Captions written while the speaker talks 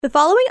The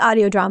following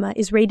audio drama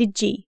is rated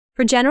G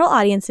for general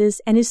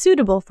audiences and is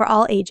suitable for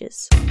all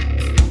ages.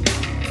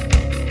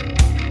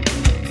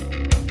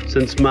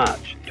 Since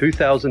March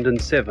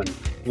 2007,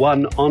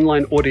 one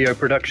online audio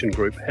production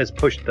group has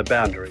pushed the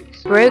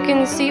boundaries.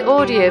 Broken Sea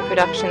Audio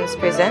Productions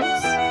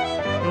presents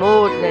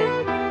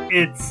Maudlin.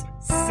 It's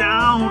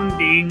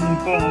Sounding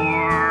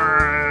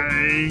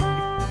Board.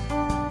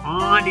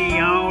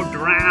 Audio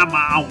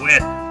drama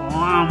with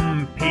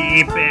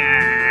lumpy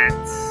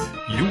bits.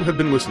 You have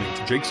been listening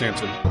to Jake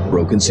Sanson.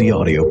 Broken Sea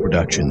Audio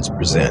Productions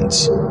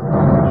presents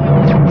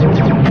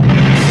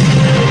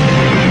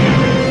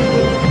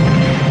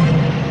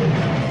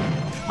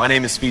My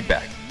name is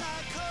Feedback,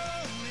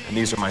 and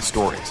these are my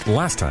stories.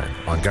 Last time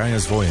on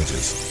Gaia's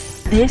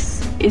Voyages.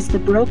 This is the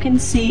Broken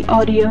Sea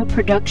Audio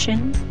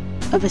production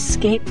of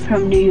Escape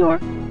from New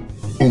York.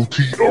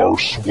 OTR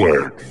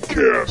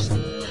Swagcast.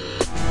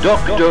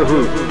 Doctor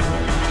Who,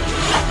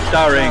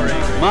 starring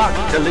Mark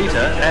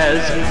Kalita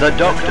as the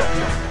Doctor.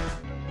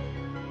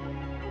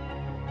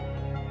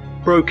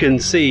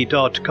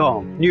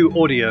 BrokenSea.com. New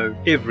audio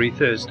every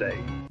Thursday.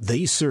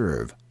 They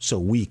serve so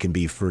we can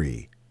be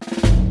free.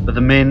 For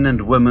the men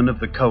and women of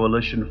the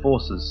coalition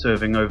forces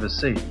serving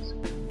overseas.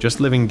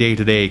 Just living day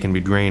to day can be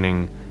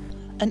draining.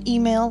 An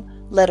email,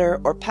 letter,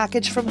 or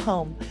package from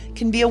home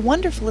can be a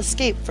wonderful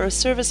escape for a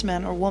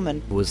serviceman or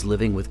woman who is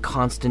living with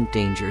constant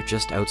danger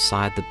just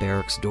outside the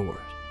barracks doors.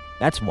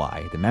 That's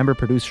why the member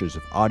producers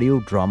of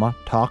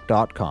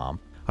AudioDramaTalk.com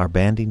are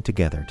banding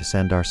together to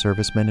send our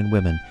servicemen and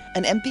women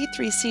an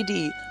MP3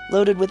 CD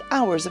loaded with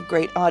hours of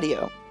great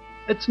audio.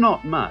 It's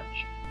not much,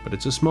 but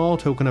it's a small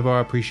token of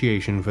our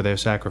appreciation for their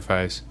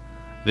sacrifice.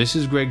 This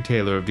is Greg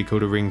Taylor of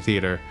Dakota Ring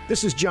Theater.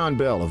 This is John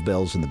Bell of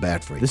Bells in the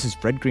Bat Free. This is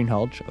Fred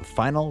Greenhalgh of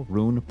Final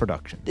Rune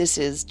Production. This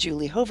is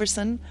Julie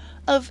Hoverson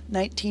of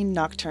 19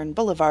 Nocturne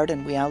Boulevard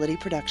and Reality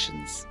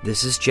Productions.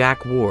 This is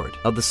Jack Ward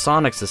of the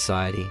Sonic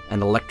Society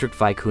and Electric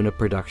Vicuna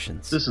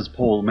Productions. This is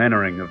Paul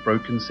Mannering of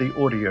Broken Sea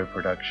Audio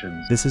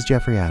Productions. This is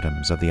Jeffrey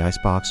Adams of the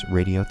Icebox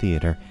Radio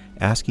Theater,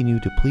 asking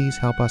you to please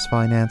help us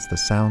finance the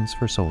Sounds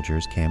for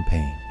Soldiers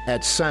campaign.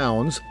 At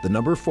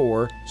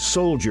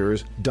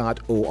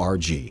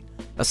sounds4soldiers.org.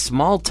 A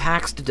small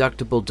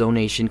tax-deductible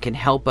donation can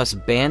help us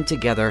band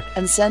together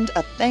and send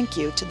a thank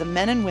you to the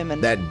men and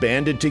women that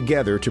banded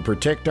together to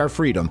protect our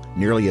freedom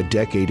nearly a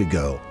decade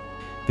ago.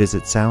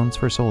 Visit Sounds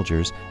for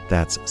Soldiers,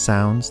 that's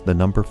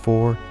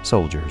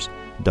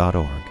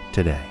sounds4soldiers.org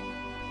today.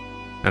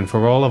 And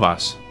for all of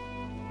us,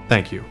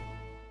 thank you.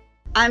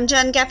 I'm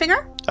Jen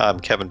Geppinger. I'm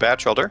Kevin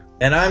Batchelder.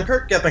 And I'm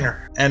Kurt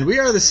Geppinger. And we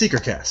are the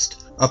Seekercast,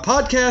 a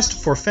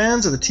podcast for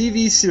fans of the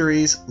TV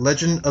series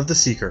Legend of the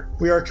Seeker.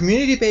 We are a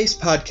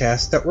community-based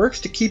podcast that works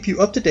to keep you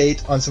up to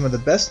date on some of the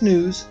best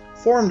news,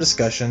 forum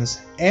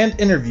discussions, and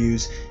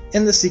interviews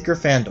in the Seeker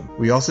fandom.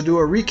 We also do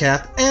a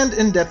recap and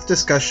in-depth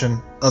discussion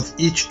of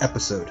each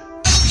episode.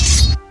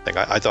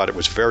 I thought it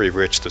was very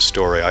rich, the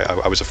story.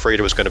 I was afraid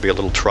it was going to be a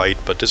little trite,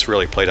 but this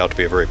really played out to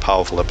be a very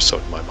powerful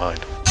episode in my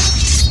mind.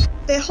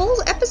 The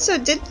whole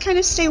episode did kind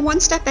of stay one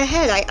step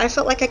ahead. I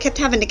felt like I kept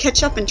having to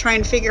catch up and try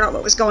and figure out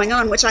what was going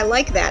on, which I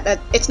like that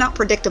it's not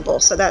predictable,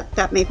 so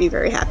that made me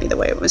very happy the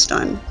way it was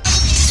done.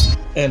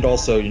 And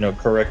also,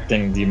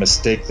 correcting the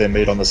mistake they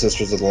made on the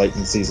Sisters of the Light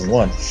in Season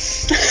 1.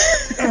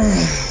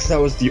 That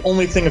was the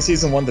only thing of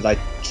Season 1 that I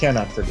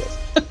cannot forgive.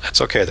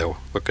 It's okay, though,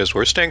 because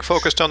we're staying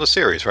focused on the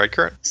series, right,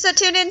 Kurt? So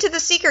tune in to the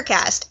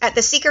Seekercast at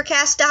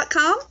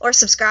theseekercast.com or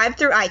subscribe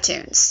through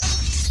iTunes.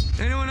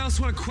 Anyone else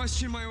want to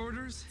question my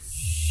orders?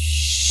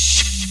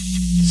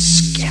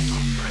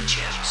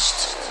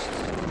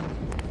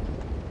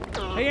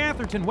 Hey,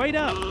 Atherton, wait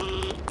up!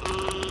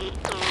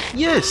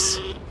 Yes.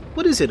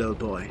 What is it, old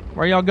boy?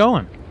 Where y'all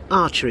going?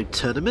 Archery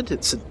tournament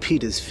at St.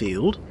 Peter's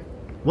Field.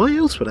 Why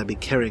else would I be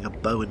carrying a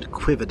bow and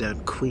quiver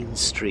down Queen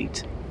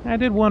Street? I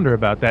did wonder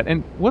about that.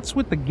 And what's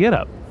with the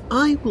get-up?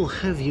 I will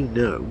have you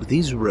know,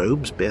 these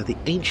robes bear the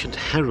ancient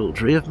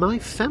heraldry of my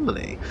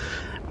family.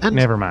 And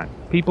never mind.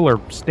 People are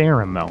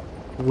staring, though.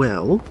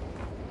 Well,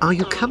 are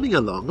you coming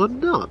along or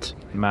not?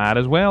 Might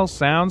as well.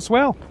 Sounds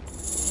swell.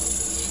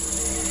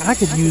 I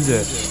could use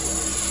a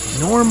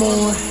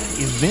normal,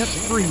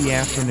 event-free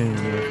afternoon.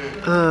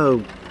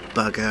 Oh,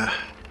 bugger.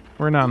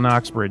 We're not in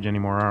Oxbridge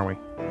anymore, are we?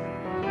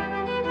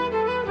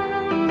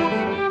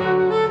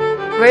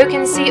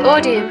 Broken Sea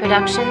Audio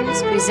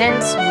Productions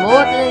presents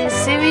Maudlin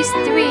Series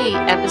 3,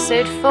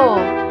 Episode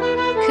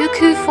 4,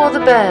 Cuckoo for the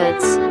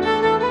Birds.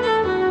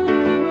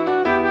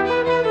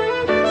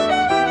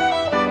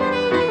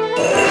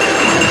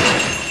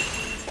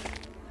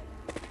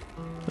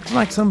 Looks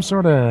like some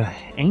sort of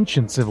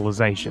ancient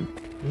civilization.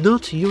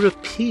 Not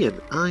European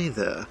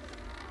either.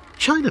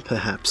 China,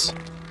 perhaps.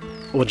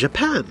 Or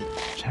Japan.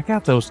 Check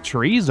out those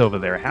trees over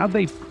there. How'd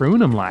they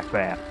prune them like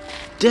that?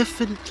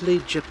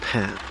 Definitely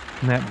Japan.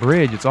 And that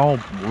bridge, it's all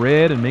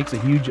red and makes a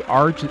huge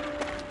arch.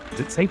 Is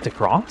it safe to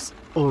cross?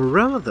 Or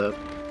rather,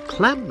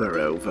 clamber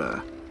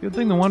over. Good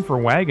thing the one for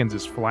wagons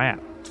is flat.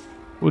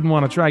 Wouldn't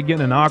want to try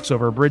getting an ox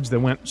over a bridge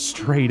that went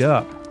straight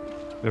up.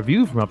 The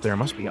view from up there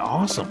must be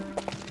awesome.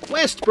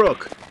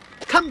 Westbrook!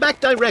 Come back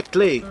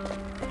directly!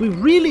 We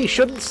really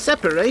shouldn't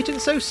separate in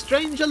so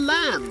strange a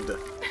land.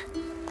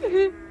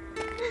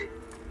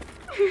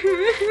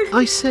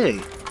 I say,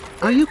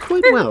 are you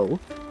quite well?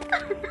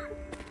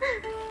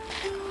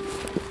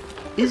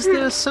 Is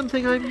there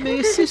something I may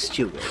assist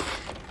you with?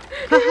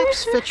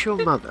 Perhaps fetch your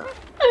mother.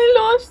 I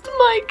lost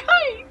my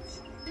kite.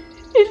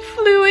 It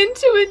flew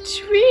into a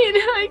tree and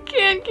I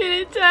can't get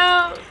it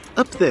down.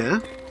 Up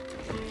there?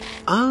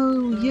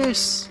 Oh,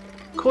 yes.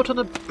 Caught on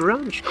a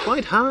branch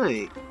quite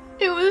high.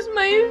 It was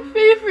my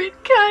favorite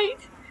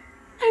kite.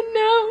 And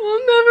now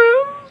we'll never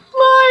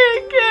fly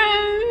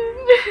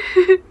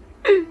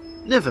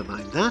again. Never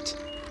mind that.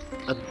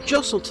 A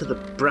jostle to the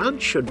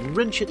branch should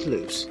wrench it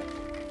loose.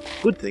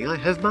 Good thing I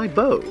have my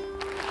bow.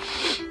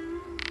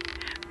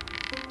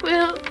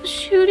 Will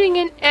shooting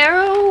an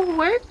arrow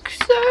work,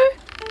 sir?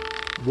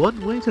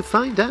 One way to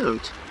find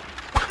out.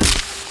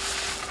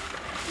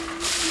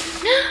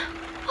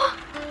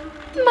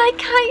 My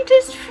kite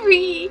is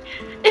free.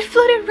 It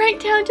floated right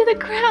down to the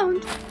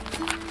ground.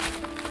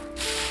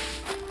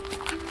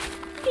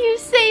 You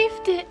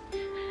saved it.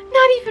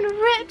 Not even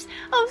rips.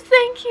 Oh,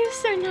 thank you,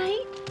 Sir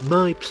Knight.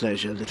 My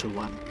pleasure, little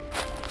one.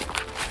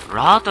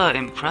 Rather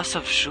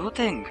impressive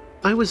shooting.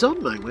 I was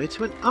on my way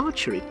to an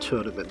archery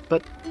tournament,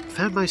 but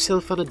found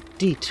myself on a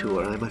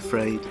detour, I'm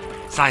afraid.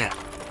 Sire,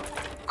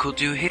 could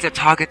you hit a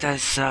target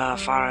as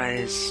far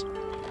as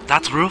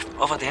that roof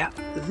over there?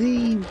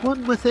 The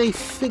one with a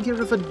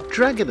figure of a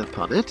dragon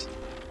upon it?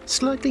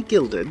 Slightly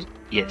gilded?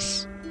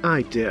 Yes.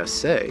 I dare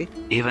say.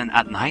 Even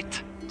at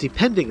night?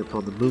 Depending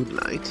upon the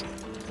moonlight.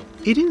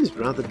 It is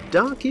rather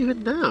dark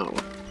even now.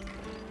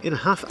 In a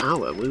half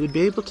hour we would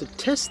be able to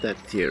test that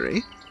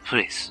theory.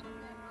 Please,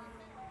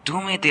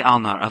 do me the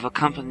honor of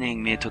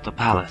accompanying me to the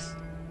palace.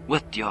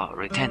 With your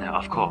retainer,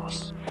 of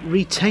course.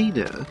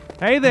 Retainer?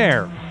 Hey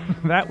there!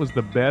 That was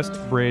the best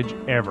bridge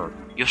ever.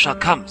 You shall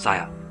come,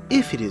 sire.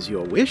 If it is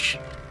your wish,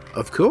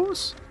 of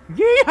course.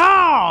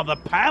 Yeehaw! The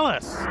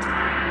palace!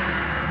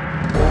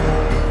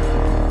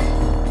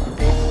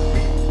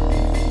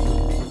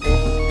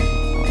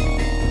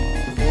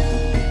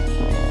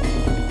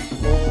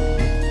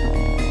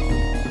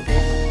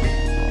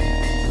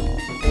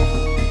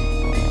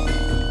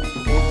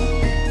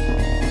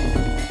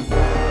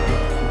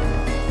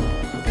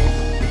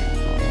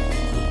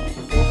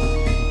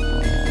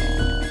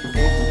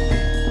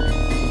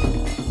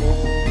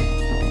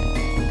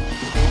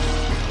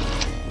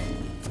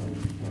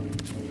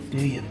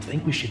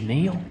 Think we should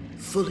kneel?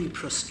 Fully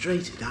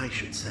prostrated, I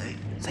should say.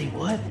 Say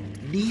what?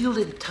 Kneel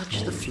and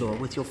touch the floor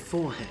with your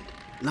forehead,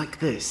 like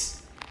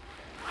this.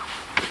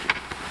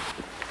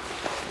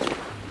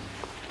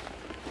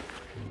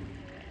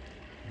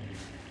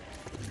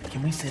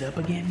 Can we sit up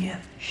again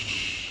yet?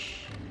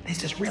 Shh.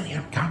 This is really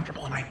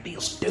uncomfortable and I feel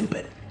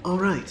stupid. All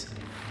right.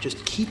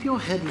 Just keep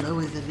your head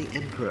lower than the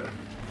Emperor.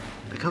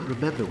 I can't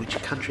remember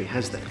which country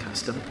has that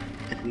custom,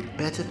 and we'd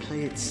better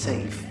play it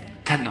safe.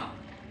 Tenno,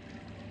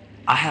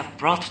 I have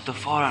brought the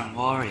foreign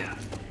warrior,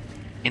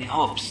 in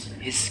hopes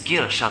his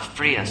skill shall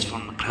free us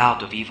from the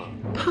cloud of evil.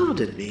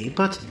 Pardon me,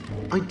 but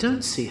I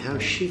don't see how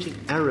shooting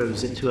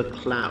arrows into a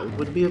cloud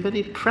would be of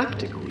any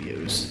practical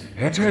use.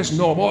 It is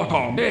no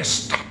mortal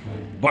mist,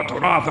 but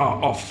rather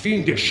of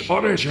fiendish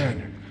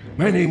origin.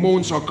 Many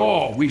moons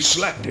ago, we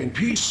slept in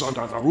peace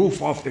under the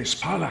roof of this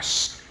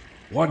palace.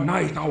 One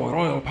night, our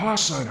royal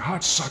person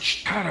had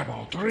such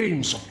terrible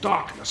dreams of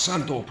darkness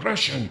and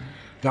oppression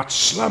that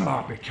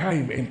slumber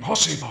became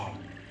impossible.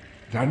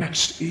 The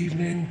next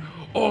evening,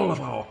 all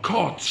of our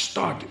court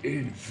stood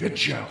in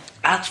vigil.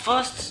 At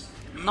first,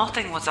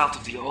 nothing was out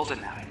of the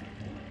ordinary.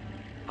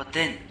 But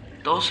then,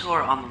 those who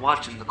were on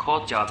watch in the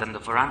courtyard and the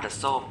veranda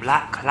saw a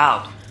black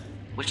cloud,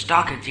 which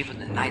darkened even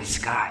the night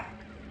sky.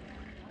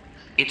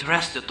 It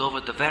rested over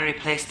the very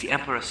place the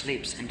Emperor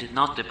sleeps and did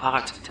not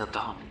depart till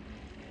dawn.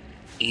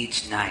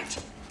 Each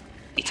night,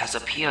 it has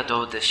appeared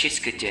over the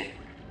Shiskijin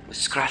with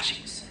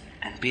scratchings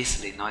and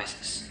beastly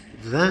noises.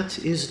 That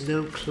is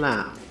no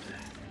cloud.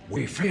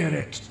 We fear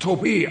it to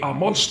be a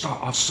monster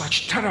of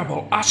such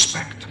terrible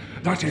aspect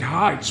that it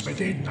hides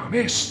within the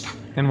mist.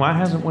 And why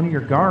hasn't one of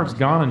your guards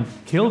gone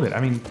and killed it? I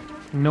mean,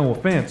 no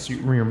offense,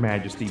 Your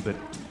Majesty, but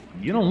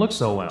you don't look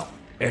so well.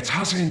 It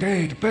has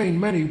indeed been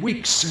many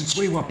weeks since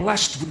we were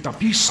blessed with the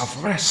peace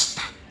of rest.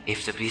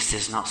 If the beast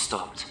is not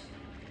stopped,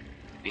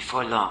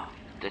 before long,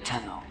 the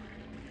Tenno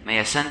may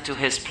ascend to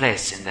his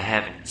place in the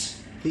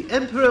heavens. The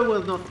Emperor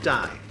will not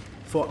die,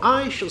 for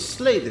I shall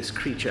slay this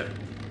creature,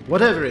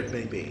 whatever it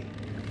may be.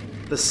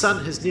 The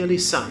sun has nearly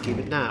sunk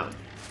even now.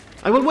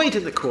 I will wait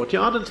in the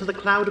courtyard until the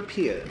cloud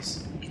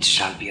appears. It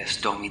shall be a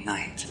stormy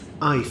night.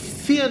 I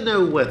fear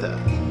no weather.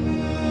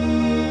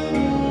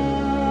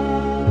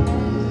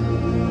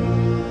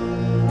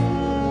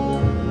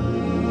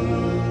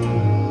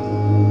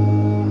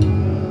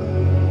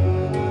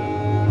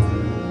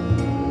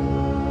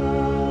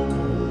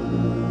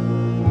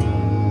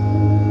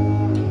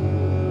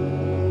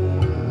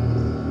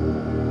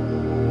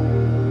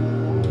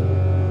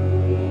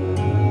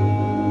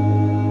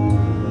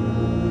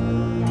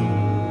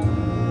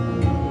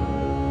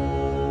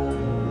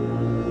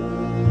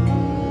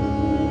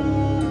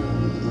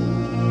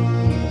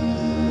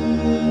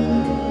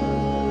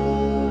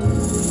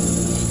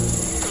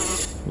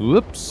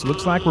 folks.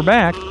 Looks like we're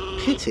back.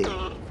 Pity.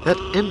 That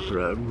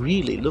Emperor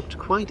really looked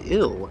quite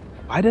ill.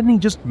 Why didn't he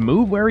just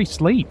move where he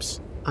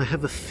sleeps? I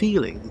have a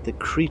feeling that the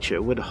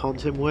creature would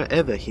haunt him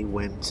wherever he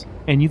went.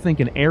 And you think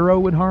an arrow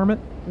would harm it?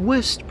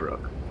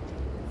 Westbrook.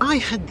 I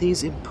had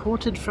these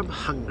imported from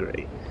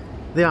Hungary.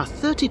 They are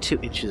 32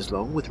 inches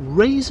long with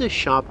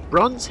razor-sharp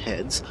bronze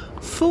heads,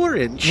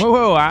 4-inch...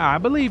 Whoa, I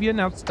believe you.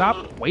 Now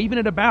stop waving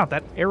it about.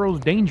 That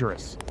arrow's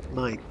dangerous.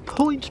 My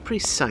point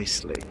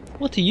precisely.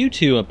 What are you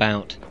two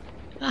about?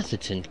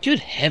 Atherton, good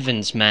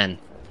heavens, man.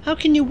 How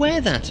can you wear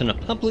that on a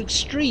public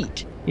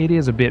street? It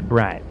is a bit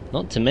bright.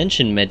 Not to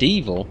mention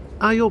medieval.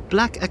 Are your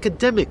black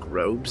academic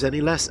robes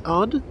any less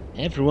odd?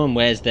 Everyone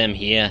wears them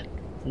here.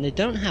 And they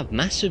don't have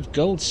massive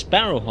gold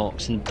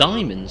sparrowhawks and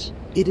diamonds.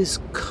 It is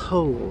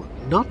coal,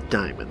 not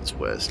diamonds,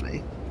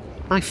 Worsley.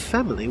 My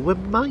family were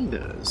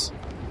miners.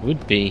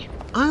 Would be.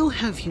 I'll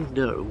have you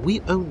know we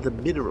owned the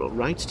mineral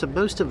rights to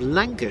most of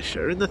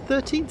Lancashire in the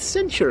 13th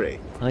century.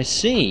 I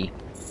see.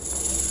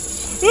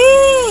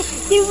 Ah!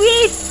 The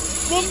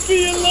rift! Run for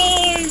your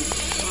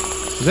lives!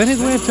 Is that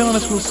his way of telling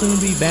us we'll soon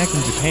be back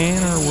in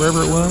Japan or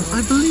wherever it was?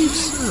 I believe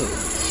so.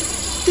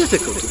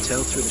 Difficult to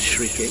tell through the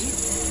shrieking.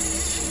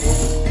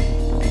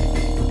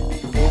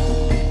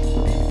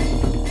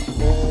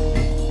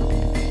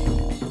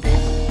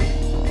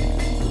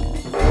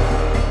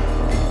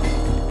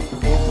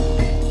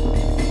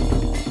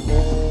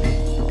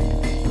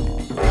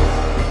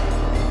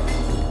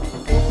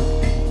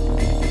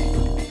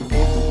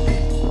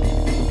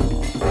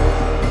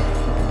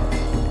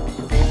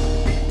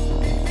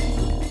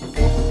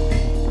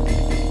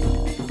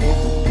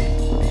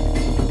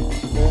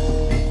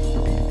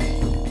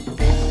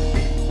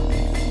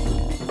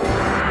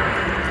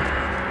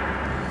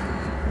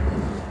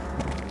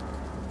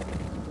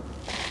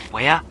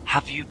 Where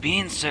have you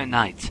been, Sir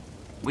Knight?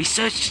 We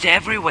searched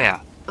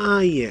everywhere. Ah,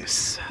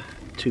 yes.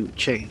 To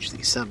change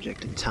the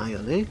subject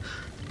entirely,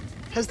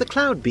 has the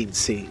cloud been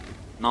seen?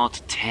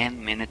 Not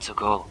 10 minutes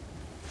ago.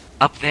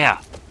 Up there.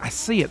 I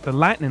see it. The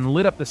lightning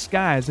lit up the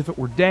sky as if it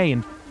were day,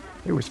 and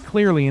there was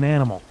clearly an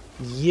animal.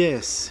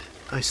 Yes,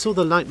 I saw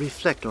the light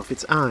reflect off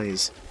its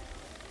eyes.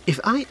 If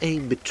I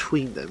aim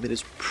between them, it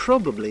is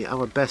probably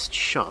our best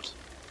shot.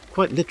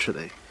 Quite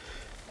literally.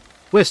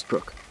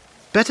 Westbrook,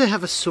 better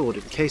have a sword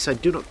in case I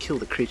do not kill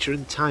the creature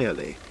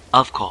entirely.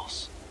 Of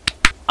course.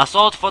 A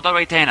sword for the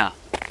retainer.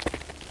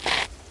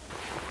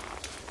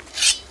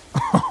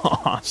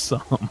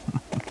 Awesome.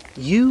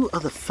 You are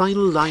the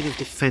final line of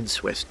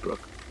defense,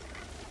 Westbrook.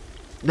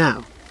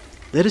 Now,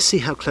 let us see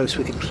how close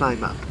we can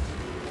climb up.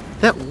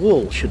 That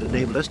wall should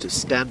enable us to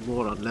stand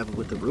more on level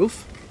with the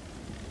roof.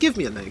 Give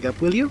me a leg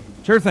up, will you?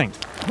 Sure thing.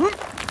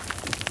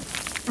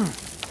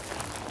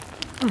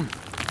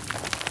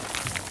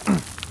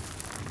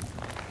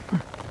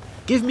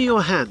 Give me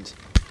your hand.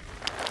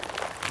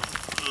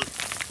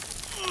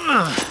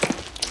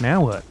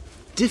 Now what?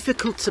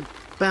 Difficult to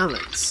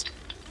balance.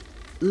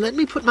 Let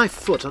me put my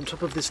foot on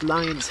top of this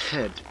lion's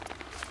head.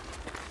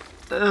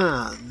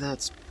 Ah,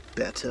 that's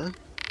better.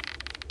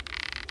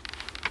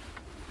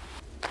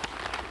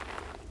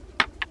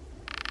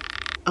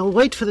 I'll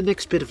wait for the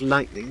next bit of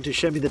lightning to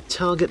show me the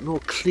target more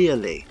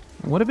clearly.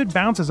 What if it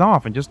bounces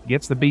off and just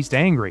gets the beast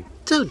angry?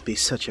 Don't be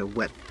such a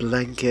wet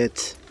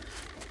blanket.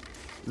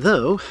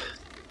 Though,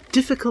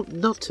 difficult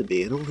not to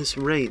be in all this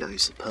rain, I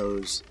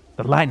suppose.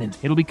 The lightning.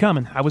 It'll be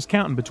coming. I was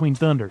counting between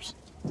thunders.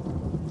 You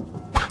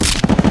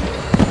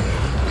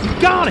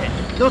got it!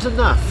 Not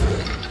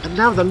enough. And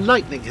now the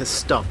lightning has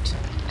stopped.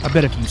 I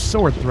bet a few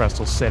sword thrusts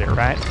will set it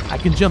right. I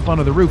can jump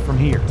onto the roof from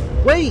here.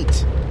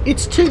 Wait!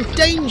 It's too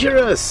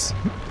dangerous!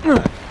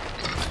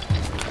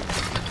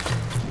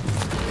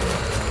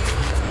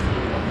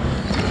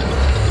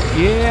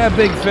 Yeah,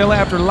 big fella,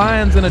 after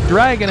lions and a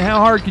dragon, how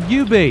hard could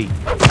you be?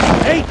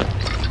 Hey!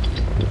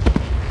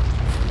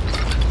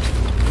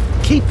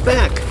 Keep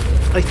back!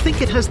 I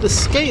think it has the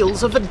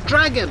scales of a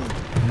dragon!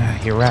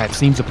 You're right.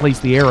 Seems the place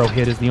the arrow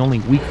hit is the only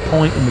weak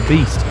point in the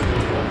beast.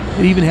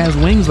 It even has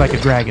wings like a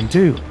dragon,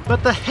 too.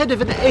 But the head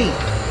of an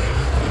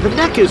ape! The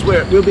neck is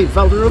where it will be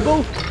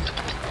vulnerable!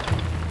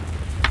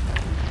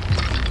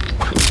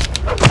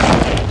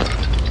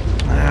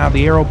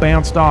 The arrow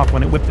bounced off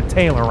when it whipped the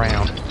tail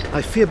around.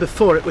 I fear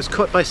before it was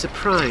caught by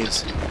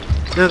surprise.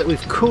 Now that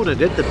we've cornered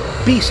it, the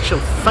beast shall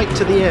fight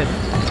to the end.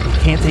 We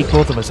can't take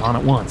both of us on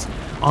at once.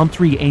 On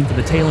three, aim for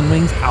the tail and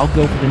wings. I'll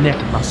go for the neck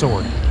with my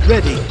sword.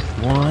 Ready.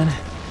 1,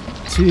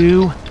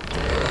 2,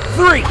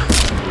 3!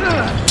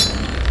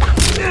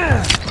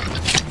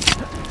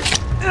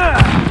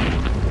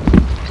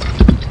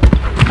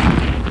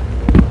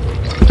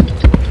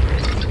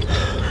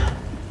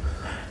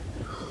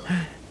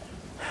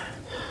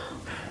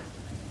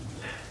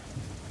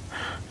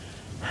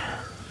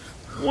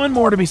 One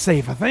more to be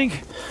safe, I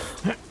think.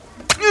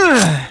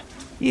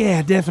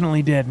 Yeah,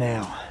 definitely dead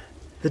now.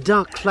 The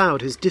dark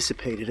cloud has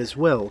dissipated as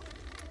well.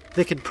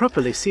 They can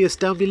properly see us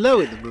down below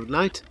in the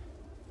moonlight.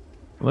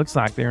 Looks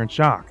like they're in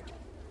shock.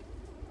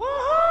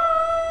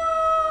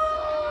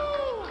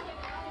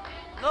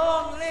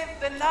 Long live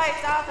the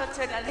Knight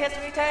Atherton and his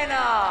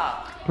retainer!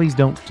 Please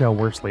don't tell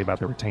Worsley about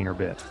the retainer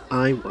bit.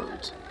 I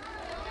won't.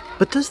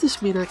 But does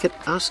this mean I could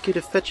ask you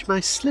to fetch my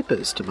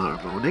slippers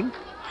tomorrow morning?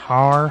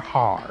 Har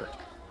har.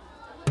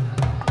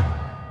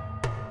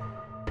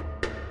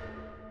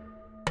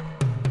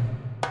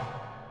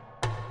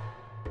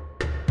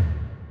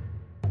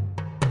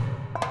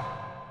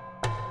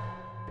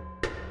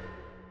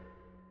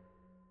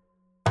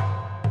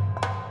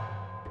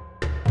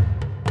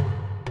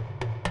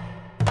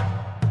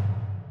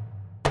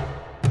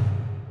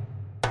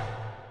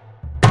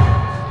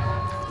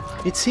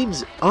 It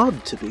seems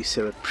odd to be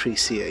so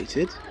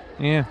appreciated.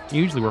 Yeah,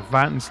 usually we're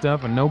fighting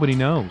stuff and nobody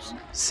knows.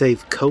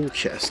 Save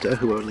Colchester,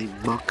 who only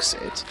mocks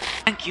it.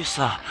 Thank you,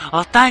 sir.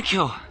 Oh, thank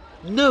you.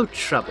 No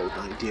trouble,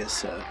 my dear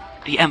sir.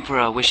 The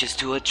Emperor wishes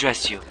to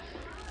address you.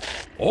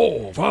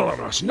 Oh,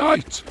 valorous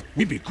knight,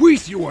 we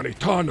bequeath you an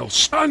eternal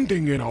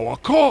standing in our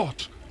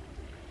court.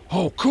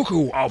 Oh,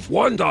 cuckoo of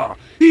wonder,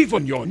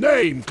 even your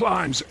name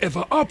climbs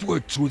ever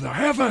upward to the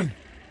heaven.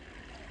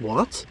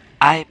 What?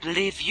 I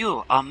believe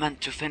you are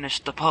meant to finish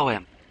the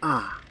poem.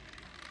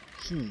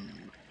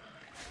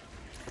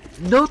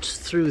 Not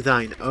through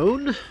thine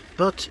own,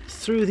 but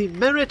through the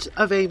merit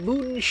of a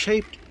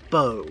moon-shaped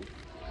bow.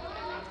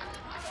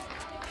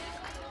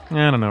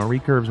 I don't know,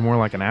 recurve's more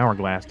like an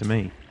hourglass to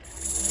me.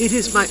 It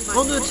is my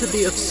honor to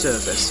be of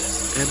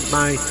service, and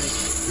my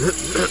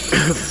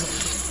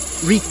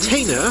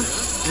retainer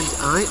and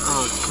I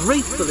are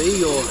gratefully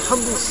your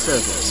humble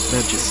servants,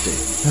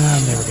 Majesty.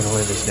 I'm never gonna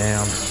live this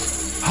down.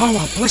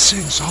 Our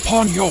blessings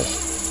upon you.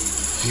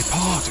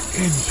 Depart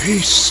in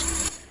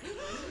peace.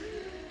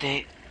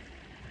 They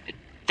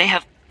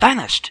have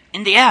vanished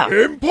in the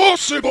air.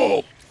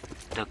 Impossible!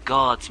 The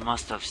gods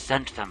must have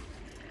sent them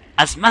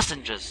as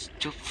messengers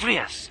to free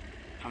us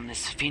from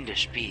this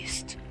fiendish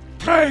beast.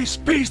 Praise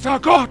be the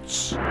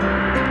gods!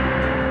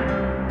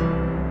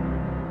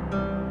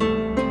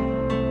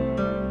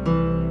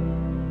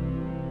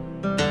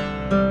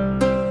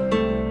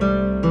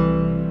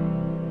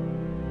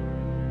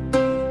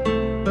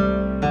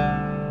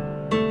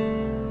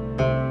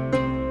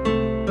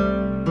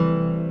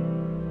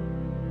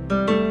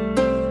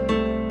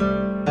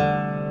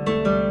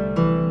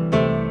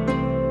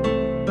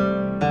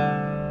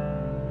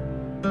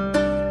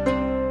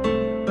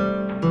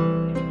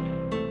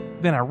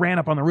 Then I ran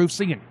up on the roof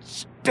and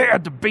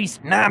stabbed the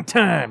beast 9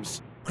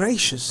 times.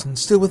 Gracious, and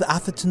still with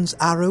Atherton's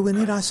arrow in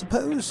it, I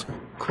suppose?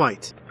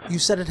 Quite. You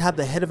said it had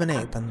the head of an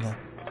ape and the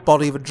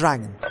body of a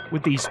dragon.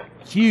 With these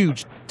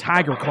huge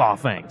tiger claw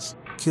things.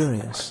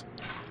 Curious.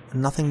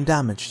 And nothing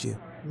damaged you?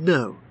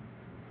 No.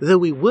 Though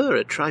we were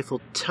a trifle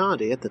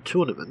tardy at the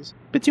tournament.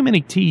 Bit too many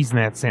T's in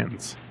that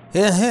sentence.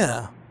 Hear,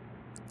 hear.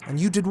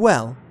 And you did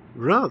well?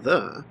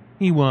 Rather.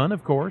 He won,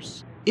 of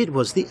course. It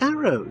was the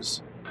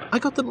arrows. I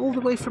got them all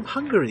the way from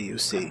Hungary, you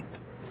see.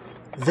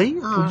 They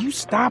are... Will you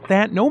stop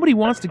that? Nobody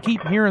wants to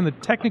keep hearing the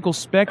technical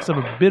specs of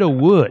a bit of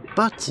wood.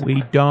 But...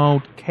 We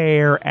don't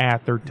care,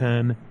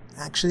 Atherton.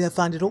 Actually, I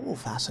find it all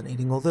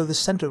fascinating. Although the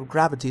center of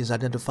gravity is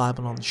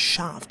identifiable on the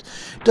shaft,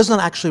 it does not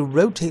actually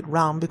rotate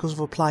round because of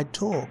applied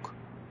torque.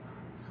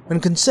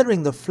 When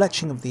considering the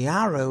fletching of the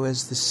arrow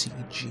as the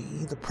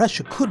CG, the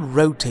pressure could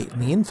rotate in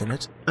the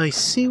infinite. I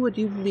see what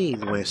you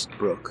mean,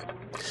 Westbrook.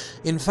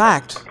 In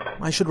fact,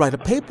 I should write a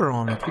paper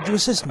on it. Would you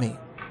assist me?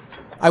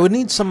 I would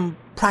need some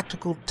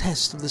practical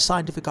test of the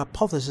scientific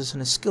hypothesis,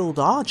 and a skilled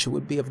archer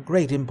would be of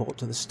great import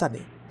to the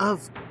study.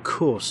 Of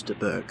course, de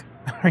Berg.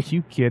 Are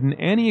you kidding?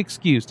 Any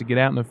excuse to get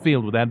out in the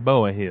field with that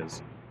bow of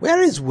his.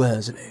 Where is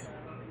Worsley?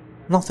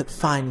 Not that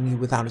finding you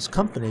without his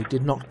company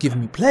did not give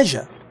me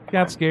pleasure.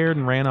 Got scared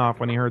and ran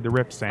off when he heard the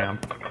rip sound.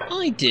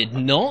 I did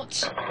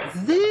not.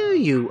 There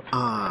you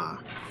are.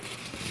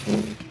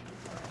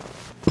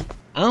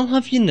 I'll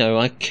have you know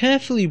I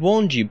carefully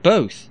warned you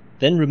both,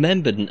 then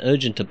remembered an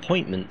urgent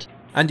appointment.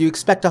 And you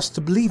expect us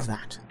to believe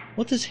that?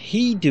 What is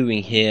he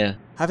doing here?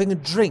 Having a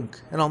drink,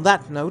 and on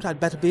that note, I'd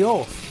better be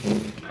off.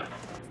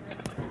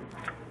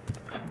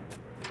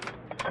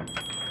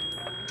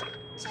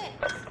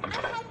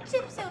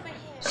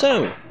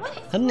 So,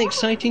 had an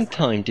exciting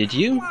time, did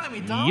you?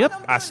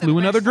 Yep, I slew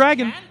another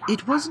dragon.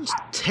 It wasn't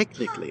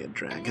technically a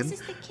dragon. This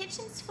is the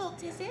kitchen's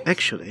fault, is it?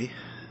 Actually,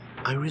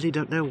 I really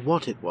don't know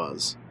what it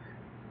was.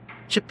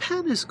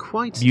 Japan is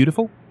quite...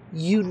 Beautiful?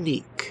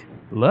 Unique.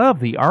 Love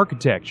the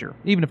architecture,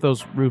 even if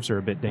those roofs are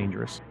a bit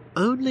dangerous.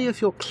 Only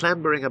if you're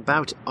clambering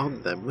about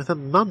on them with a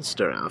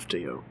monster after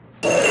you.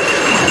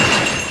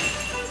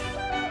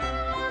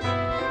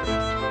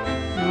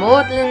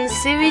 Maudlin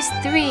Series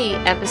 3,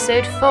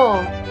 Episode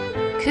 4,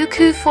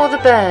 Cuckoo for the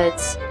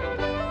Birds.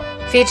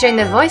 Featuring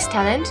the voice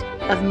talent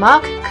of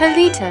Mark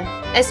Colita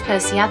as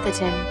Percy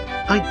Atherton.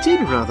 I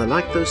did rather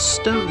like those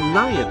stone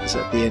lions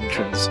at the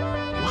entrance.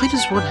 Why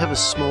does one have a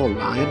small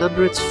lion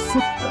under its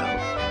foot, though?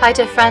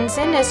 Peter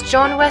Franson as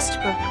John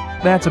Westbrook.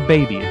 That's a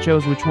baby. It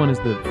shows which one is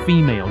the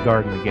female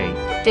guarding the gate.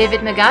 David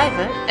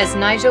MacGyver as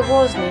Nigel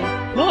Worsley.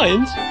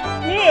 Lions?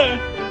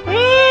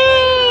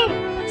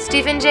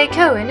 Stephen J.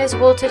 Cohen as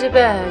Walter de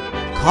Berg.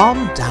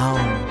 Calm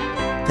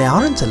down. They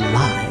aren't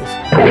alive.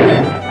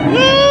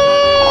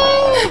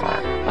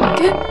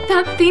 Get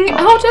that thing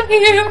out of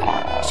here!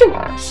 Shoo!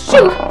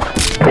 Shoo!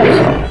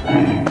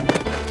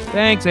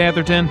 Thanks,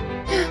 Atherton.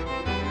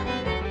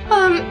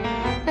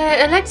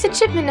 Alexa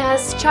Chipman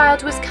has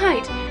child with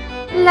kite.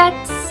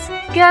 Let's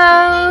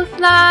go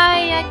fly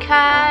a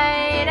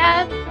kite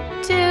up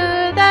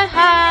to the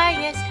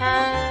highest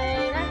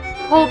height.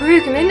 Paul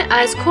Brueggemann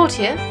as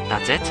courtier.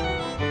 That's it?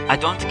 I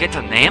don't get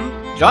a name?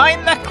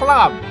 Join the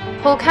club.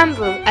 Paul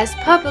Campbell as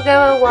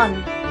Pubgoer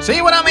 1.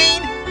 See what I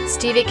mean?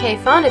 Stevie K.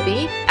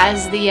 Farnaby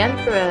as the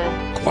Emperor.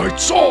 Quite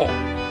so.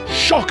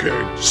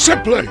 Shocking.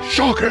 Simply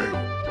shocking.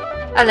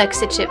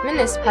 Alexa Chipman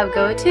as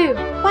Pubgoer 2.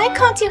 Why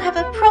can't you have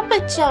a proper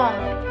job?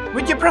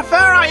 Would you prefer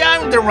I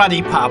owned the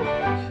ruddy pub?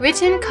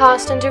 Written,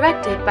 cast and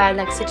directed by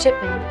Alexa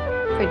Chipman.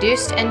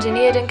 Produced,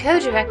 engineered and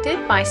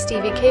co-directed by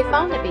Stevie K.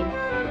 Farnaby.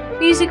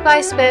 Music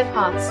by Spare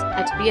Parts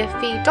at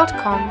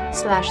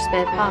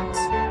bfv.com/spareparts.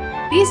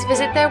 Please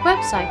visit their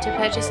website to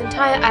purchase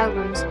entire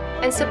albums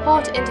and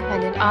support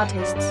independent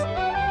artists.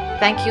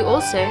 Thank you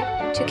also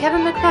to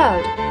Kevin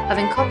MacLeod of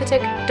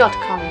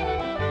Incompetech.com.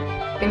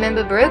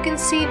 Remember,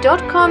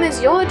 BrokenSea.com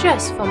is your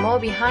address for more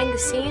behind the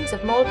scenes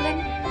of Magdalen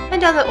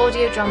and other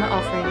audio drama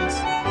offerings.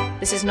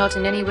 This is not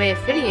in any way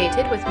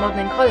affiliated with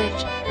Magdalen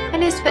College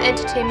and is for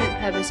entertainment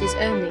purposes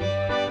only.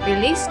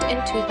 Released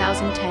in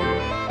 2010.